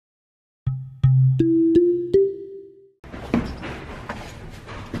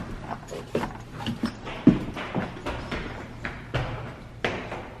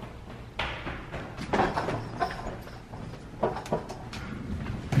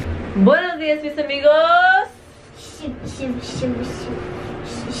Buenos días, mis amigos.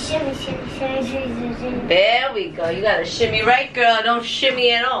 There we go. You gotta shimmy right, girl. Don't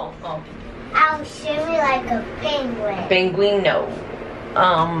shimmy at all. Oh. I'll shimmy like a penguin. Penguino.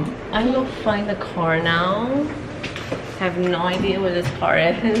 I'm gonna find the car now. I have no idea where this car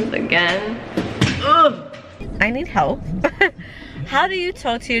is again. Ugh. I need help. How do you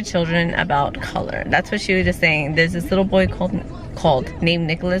talk to your children about color? That's what she was just saying. There's this little boy named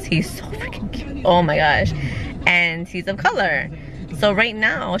Nicholas. He's so freaking cute. Oh my gosh. And he's of color. So right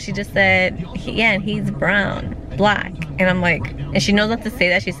now she just said, he's brown, black. And I'm like, and she knows not to say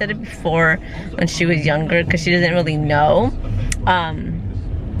that. She said it before when she was younger because she doesn't really know.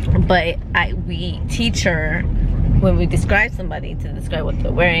 But we teach her when we describe somebody to describe what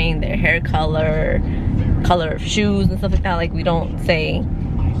they're wearing, their hair color, color of shoes and stuff like that. Like, we don't say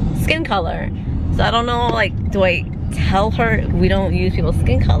skin color. So I don't know, like, do I tell her we don't use people's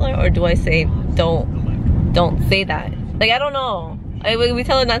skin color, or do I say don't say that? Like, I don't know. We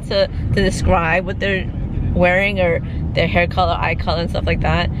tell her not to describe what they're wearing or their hair color, eye color and stuff like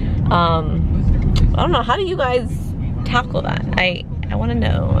that. I don't know, how do you guys tackle that? I want to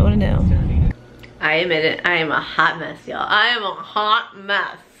know. I want to know. I admit it, I am a hot mess, y'all. I am a hot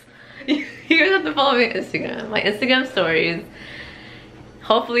mess. You guys have to follow me on Instagram. My Instagram stories.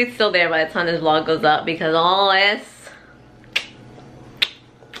 Hopefully it's still there by the time this vlog goes up, because all this,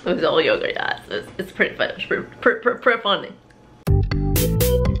 it was all yoga, guys. It's pretty fun. It's pretty funny.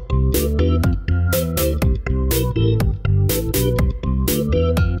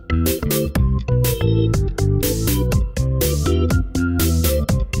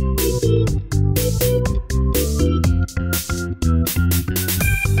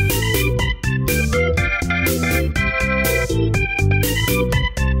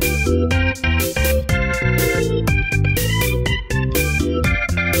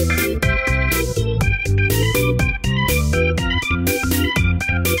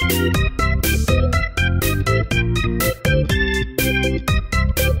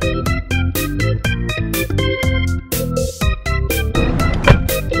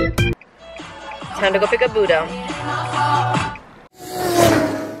 Time to go pick up Buddha.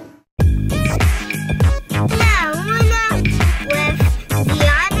 With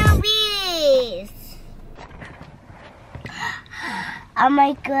Ziana bees.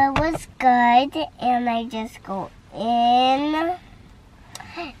 My girl was good, and I just go in,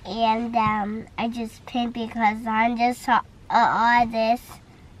 and I just paint because I'm just an artist.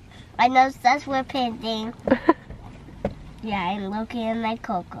 I know that's what painting. Yeah, I'm looking at my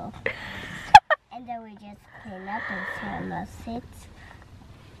Coco. And then we just clean up and Ziana sits.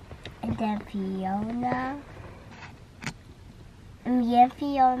 And then me and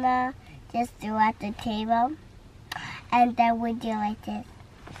Fiona just do at the table. And then we do like this.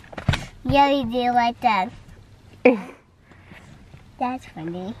 Yeah, we do like that. That's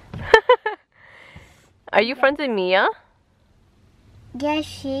funny. Are you friends with Mia? Yeah,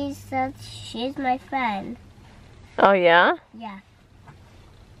 she's my friend. Oh yeah? Yeah.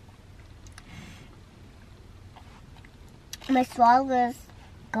 My swallow is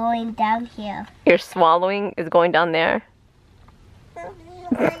going down here. Your swallowing is going down there?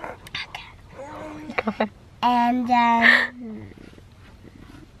 Okay. Go ahead. And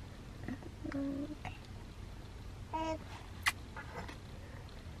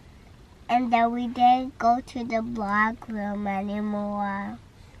then we didn't go to the block room anymore.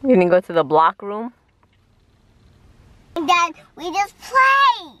 You didn't go to the block room? And then we just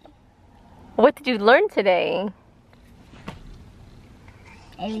play. What did you learn today?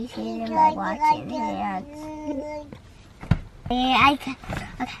 Everything in my watching hands. Yeah, okay.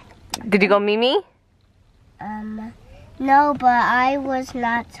 Did you go Mimi? No, but I was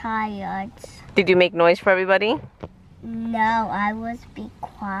not tired. Did you make noise for everybody? No, I was be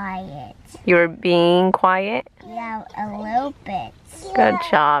quiet. You were being quiet? Yeah, a little bit. Good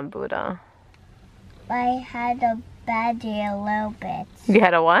job, Buddha. I had a bad day a little bit. You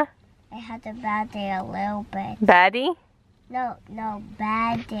had a what? I had a bad day a little bit. Baddie? No,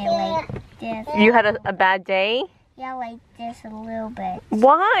 bad day like this. You had a bad day? Yeah, like this a little bit.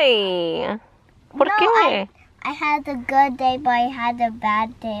 Why? ¿Por qué? I had a good day, but I had a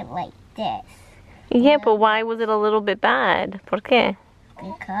bad day like this. Yeah, but why was it a little bit bad? ¿Por qué?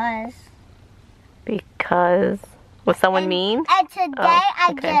 Because was someone mean? And today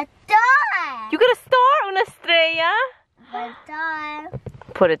I get a star. You get a star? Una estrella? A star.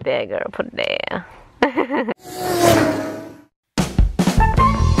 Put it there, girl. Put it there.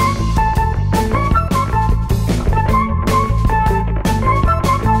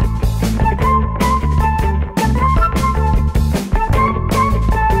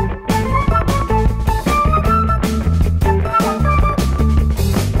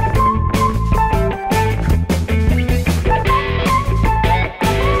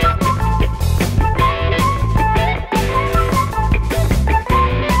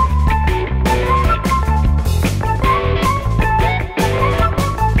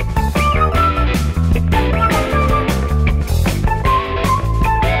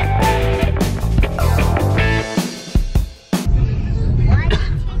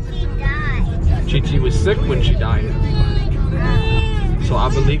 Chi was sick when she died. So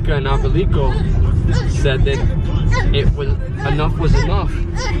Abuelita and Abuelito said that enough was enough.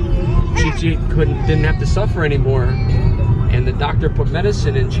 Chi didn't have to suffer anymore. And the doctor put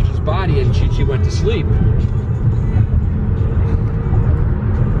medicine in Chi-Chi's body and Chi-Chi went to sleep.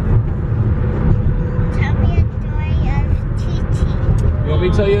 Tell me a story of Chi-Chi. You want me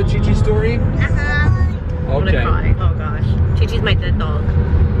to tell you a Chi-Chi story? Uh-huh. Okay. I'm gonna cry. Oh gosh. Chi-Chi's my dead dog.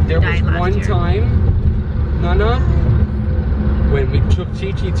 There was one time, Nana, when we took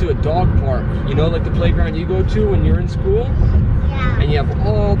Chi-Chi to a dog park. You know, like the playground you go to when you're in school? Yeah. And you have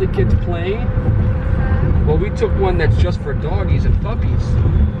all the kids playing. Well, we took one that's just for doggies and puppies.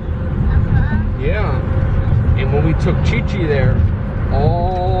 Yeah. And when we took Chi-Chi there,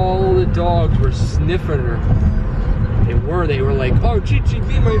 all the dogs were sniffing her. They were like, oh, Chi-Chi,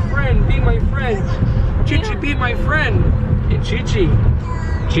 be my friend, be my friend. Chi-Chi, be my friend. And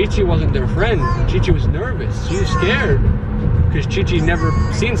Chi-Chi wasn't their friend. Chi-Chi was nervous. She was scared. Because Chi-Chi never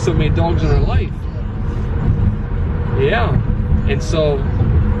seen so many dogs in her life. Yeah. And so,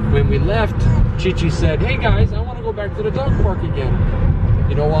 when we left, Chi-Chi said, hey guys, I want to go back to the dog park again.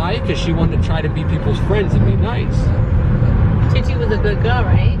 You know why? Because she wanted to try to be people's friends and be nice. Chi-Chi was a good girl,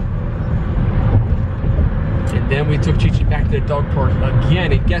 right? And then we took Chi-Chi back to the dog park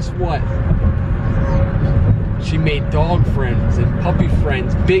again, and guess what? She made dog friends and puppy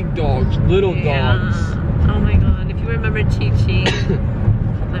friends, big dogs, little dogs. Oh my god, if you remember Chi-Chi,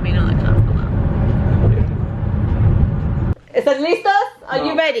 let me know in the comments below. ¿Estás listos? Are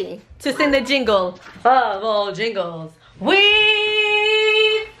you ready to sing the jingle of all jingles? We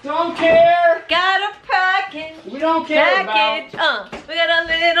Don't care! got a package. We don't care We got a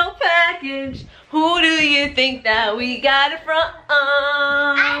little package. Who do you think that we got it from?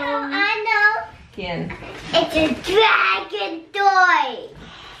 I know. ¿Quién? It's a dragon toy.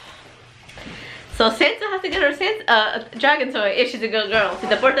 So Santa has to get her a dragon toy if she's a good girl. Si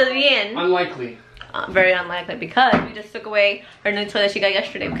te portas bien. Unlikely. Very unlikely because we just took away her new toy that she got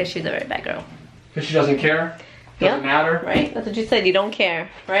yesterday because she's a very bad girl. Because she doesn't care? Doesn't matter? Right? That's what you said. You don't care,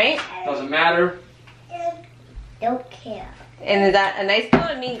 right? Doesn't matter? Don't care. And is that a nice girl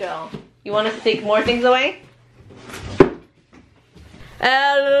or a mean girl? You want us to take more things away?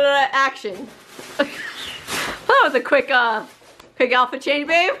 Action. That was a quick outfit change,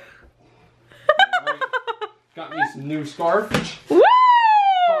 babe. Got me some new scarf. Woo!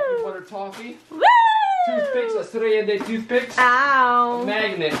 Coffee butter toffee. Woo! Toothpicks, Estrella de toothpicks. Ow. A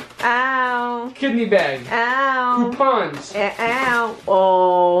magnet. Ow. Kidney bag. Ow. Coupons. Ow.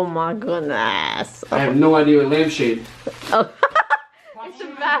 Oh my goodness. I have no idea what lampshade. Oh. It's a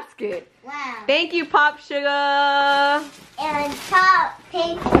basket. Wow. Thank you, Pop Sugar. And top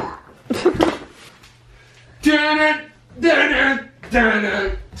paper. Dun it, dun it, dun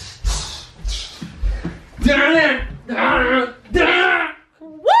it. Dun it, dun it, dun it.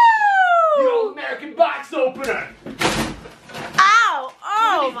 Woo! The old American box opener. Ow!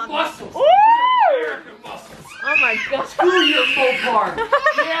 Oh my god. Muscles. Woo! American muscles. Oh my god. Screw your Mopar.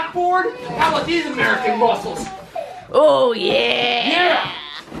 Yeah, Ford? How about these American muscles? Oh yeah.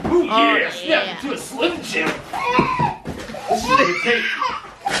 Yeah. Ooh, yeah. yeah. Step into a Slim Jim. This is gonna take.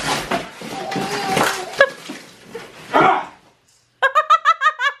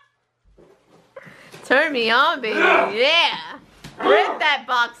 Turn me on, baby. Yeah. Rip that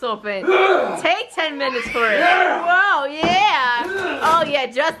box open. Take 10 minutes for it. Whoa, yeah. Oh yeah,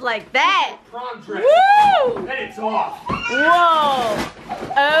 just like that. Prom dress. Woo! And it's off. Whoa.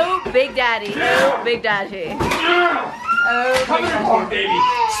 Oh, Big Daddy. Oh, Big Daddy. Oh, Coming Big home, Daddy. baby.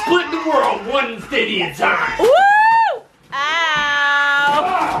 Splitting the world one city at a time. Woo!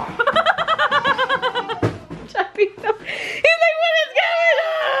 Ow! Chapito. He's like, what is going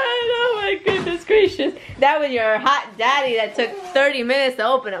on? Oh my goodness gracious. That was your hot daddy that took 30 minutes to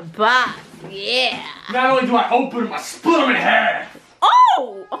open a box. Yeah. Not only do I open them, I split them in half.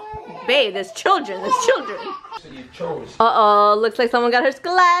 Oh! Babe, there's children. There's children. So you chose. Uh-oh. Looks like someone got her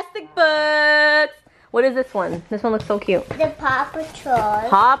scholastic books. What is this one? This one looks so cute. The Paw Patrol.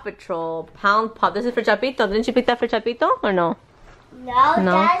 Paw Patrol. Pound Pop. This is for Chapito. Didn't you pick that for Chapito or no? No,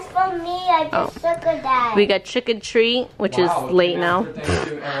 No. that's for me. I just took a that. We got Trick or Treat, which is late now.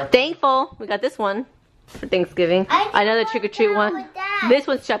 Thankful. We got this one for Thanksgiving. Another Trick or Treat one. This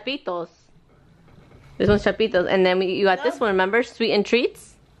one's Chapito's. This one's Chapito's. And then you got this one, remember? Sweet and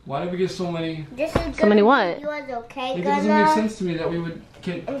Treats. Why did we get so many? This is So many what? Yours, okay, It doesn't make sense to me that we would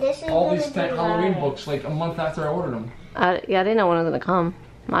get And this is all these gonna be Halloween mine. books like a month after I ordered them. Yeah, I didn't know when it was gonna come.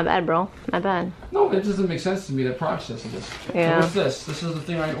 My bad, bro. My bad. No, it doesn't make sense to me, the process of this. Yeah. So what's this? This is the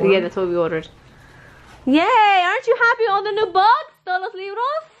thing I ordered? Yeah, that's what we ordered. Yay! Aren't you happy with all the new books? Todos los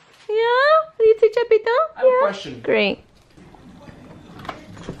libros? Yeah? You Chapito? I have a question. Great.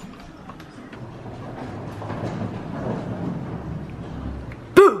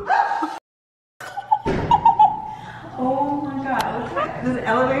 Oh my god, what's that? There's an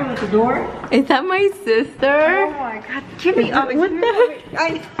elevator with the door? Is that my sister? Oh my god, Kimmy, What the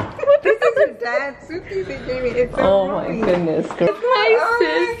heck? This is your dad's suitcase he gave me. It's so Oh my rolly. goodness. It's my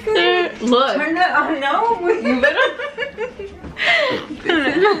sister. Look. Turn that on, no? You better.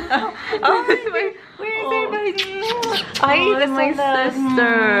 Where is everybody? I that's my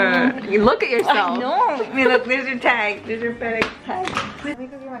sister. You look at yourself. No. I mean, look, there's your tag. There's your FedEx tag. Let me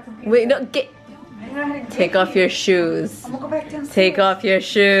go get my computer. Wait, no, get. Take off your shoes. I'm gonna go back downstairs. Take off your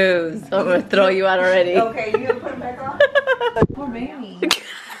shoes. I'm gonna throw you out already. Okay, you gonna put them back on? Poor baby.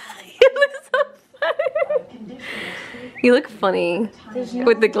 You look so funny. You look funny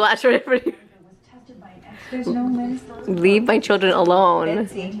with the glass right over here. There's no medicine. Leave my children alone.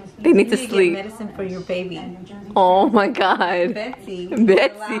 Betsy, They need to you sleep. Get medicine for your baby. Oh my god. Betsy.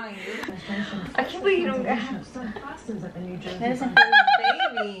 Betsy. I can't believe you don't have medicine for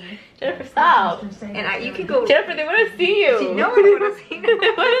your baby. Jennifer, stop. And you could go. Jennifer, they want to see you. Nobody wants to see you.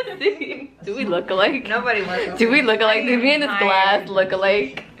 They want to see you. Do we look alike? Nobody wants to. Do we look alike? Do me and this glass look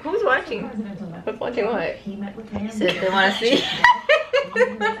alike? Who's watching? Who's watching what? Said they want to see.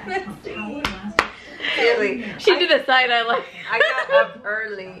 Really? She did a side eye like. I got up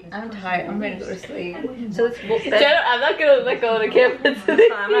early. I'm tired. I'm ready to go to sleep. So this Jennifer, I'm not gonna let go of the camera today.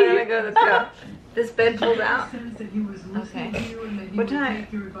 I'm not gonna go to the top. This bed pulled out. Okay. What time?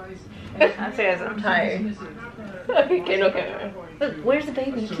 I'm serious. I'm tired. Okay, no camera. Look, where's the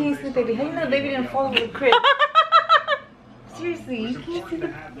baby? You can't see the baby. How do you know the baby didn't fall over the crib? Seriously, you can't see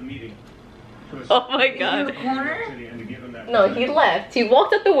the. Oh my In the god. corner? No, he left. He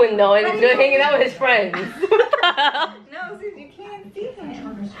walked out the window and he's going hanging out with his friends. No, sis, you can't see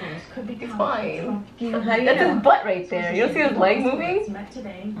him. It's fine. How do you That's know? his butt right there. You don't see his leg moving? I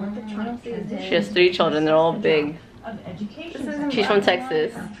don't see his She has 3 children. They're all big. She's from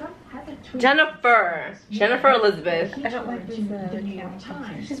Texas. Jennifer. Jennifer Elizabeth. I don't like this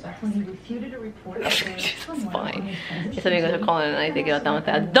She's fine. Yes, amigos are calling and I think I'll done with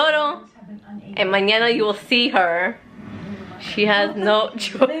that. Dodo! And mañana you will see her. She has no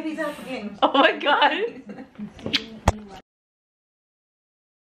choice. Baby's up again. Oh my god.